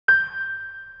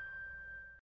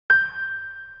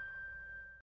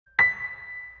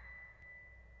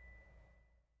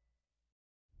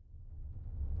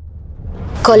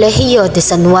Colegio de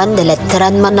San Juan de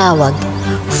Letran-Manaoag,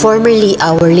 formerly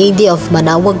Our Lady of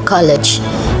Manaoag College,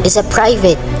 is a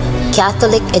private,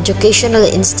 Catholic educational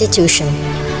institution.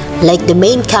 Like the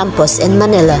main campus in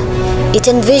Manila, it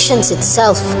envisions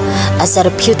itself as a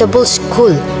reputable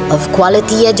school of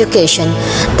quality education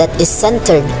that is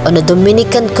centered on a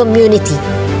Dominican community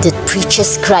that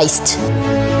preaches Christ.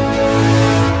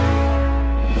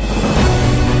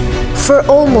 For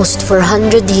almost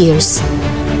 400 years,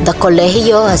 the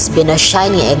Colegio has been a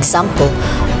shining example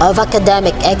of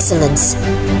academic excellence,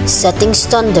 setting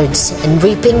standards and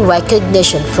reaping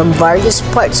recognition from various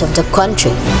parts of the country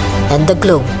and the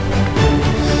globe.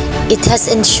 It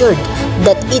has ensured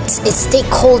that its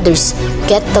stakeholders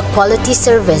get the quality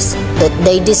service that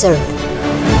they deserve,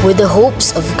 with the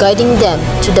hopes of guiding them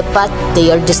to the path they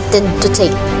are destined to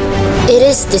take. It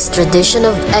is this tradition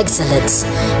of excellence,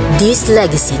 this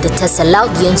legacy that has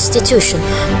allowed the institution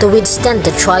to withstand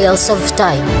the trials of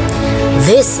time.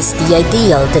 This is the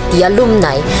ideal that the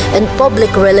Alumni and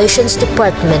Public Relations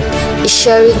Department is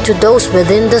sharing to those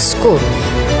within the school,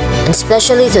 and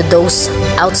especially to those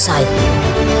outside.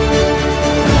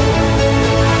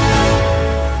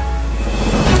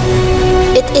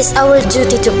 It is our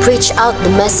duty to preach out the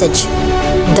message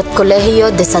that Colegio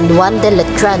de San Juan de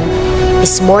Letran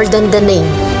is more than the name,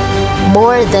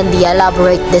 more than the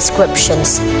elaborate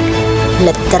descriptions.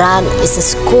 Letran is a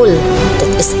school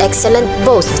that is excellent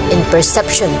both in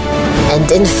perception and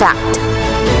in fact.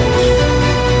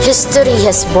 History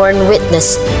has borne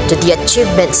witness to the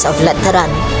achievements of Letran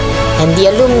and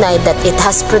the alumni that it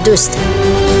has produced,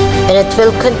 and it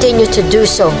will continue to do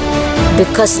so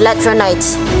because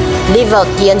Letranites live out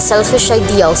the unselfish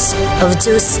ideals of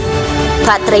Deus,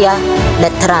 Patria,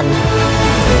 Letran.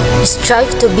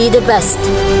 Strive to be the best.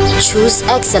 Choose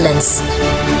excellence.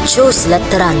 Choose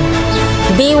Letran.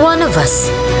 Be one of us.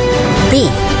 Be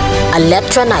a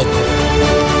Letranite.